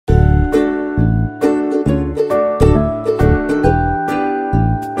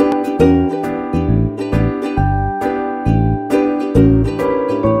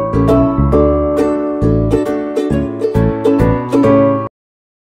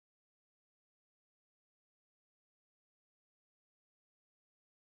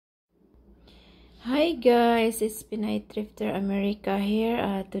Hi guys, it's Pinaythrifter America here.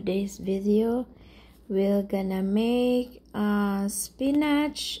 Today's video, we're gonna make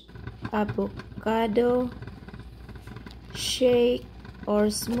spinach, avocado shake or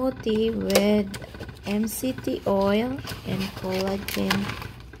smoothie with MCT oil and collagen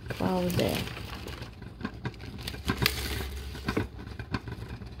powder.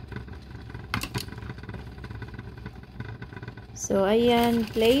 So ayan,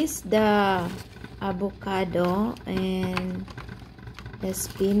 place the avocado and the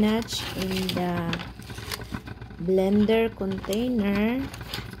spinach in the blender container.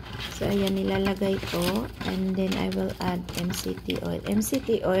 So ayan, nilalagay ko, and then I will add MCT oil.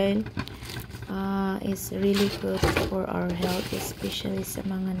 MCT oil is really good for our health, especially sa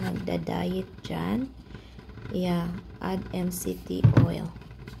mga nagda-diet dyan. Yeah, add MCT oil.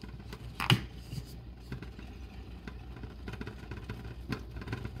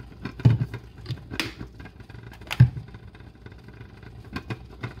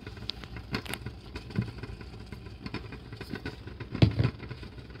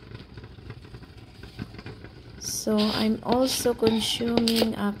 So I'm also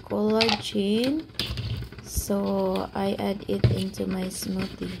consuming a collagen, so I add it into my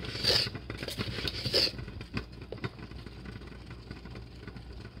smoothie.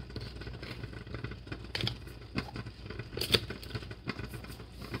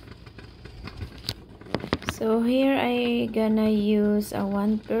 So here I gonna use a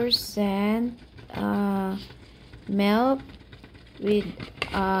 1% milk with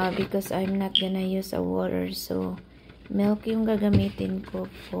because I'm not gonna use a water, so milk yung gagamitin ko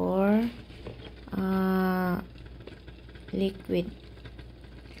for liquid.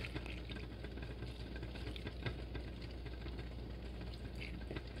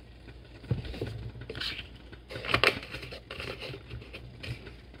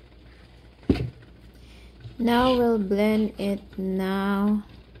 Now we'll blend it now,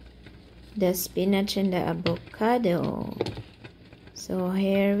 the spinach and the avocado. So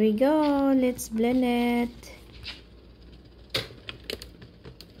here we go, let's blend it.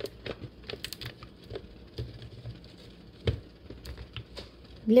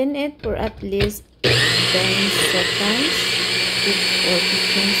 Blend it for at least 10 seconds or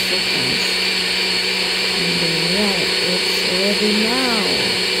 15 seconds. And then yeah, it's ready now.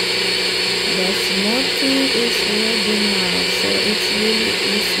 The smoothie is ready now, so it's really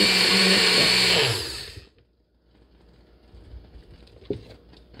easy to make it.